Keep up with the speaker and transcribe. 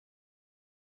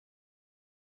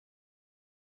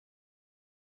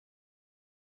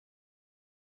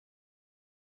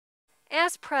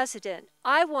As president,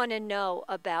 I want to know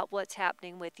about what's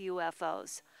happening with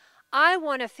UFOs. I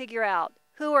want to figure out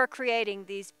who are creating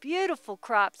these beautiful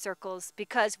crop circles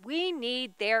because we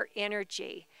need their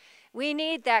energy. We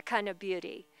need that kind of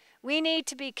beauty. We need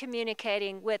to be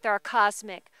communicating with our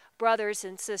cosmic brothers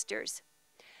and sisters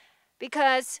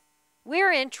because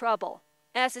we're in trouble.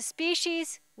 As a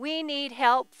species, we need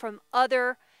help from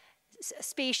other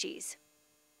species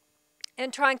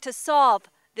in trying to solve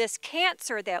this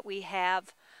cancer that we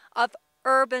have of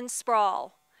urban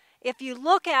sprawl. If you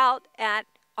look out at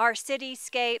our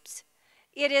cityscapes,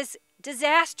 it is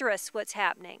disastrous what's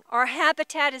happening. Our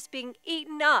habitat is being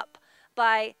eaten up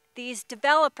by these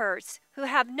developers who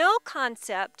have no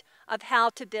concept of how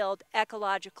to build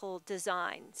ecological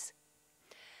designs.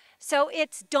 So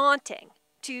it's daunting.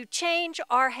 To change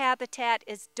our habitat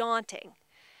is daunting.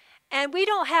 And we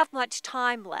don't have much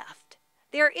time left.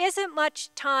 There isn't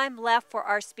much time left for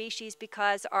our species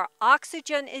because our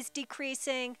oxygen is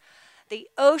decreasing, the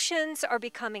oceans are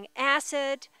becoming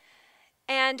acid,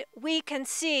 and we can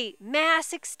see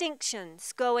mass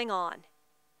extinctions going on.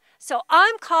 So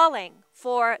I'm calling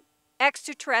for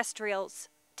extraterrestrials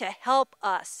to help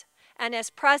us. And as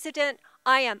president,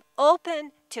 I am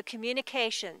open to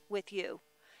communication with you.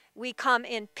 We come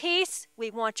in peace, we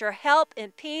want your help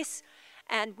in peace,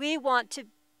 and we want to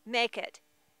make it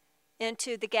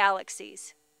into the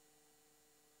galaxies.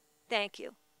 Thank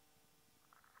you.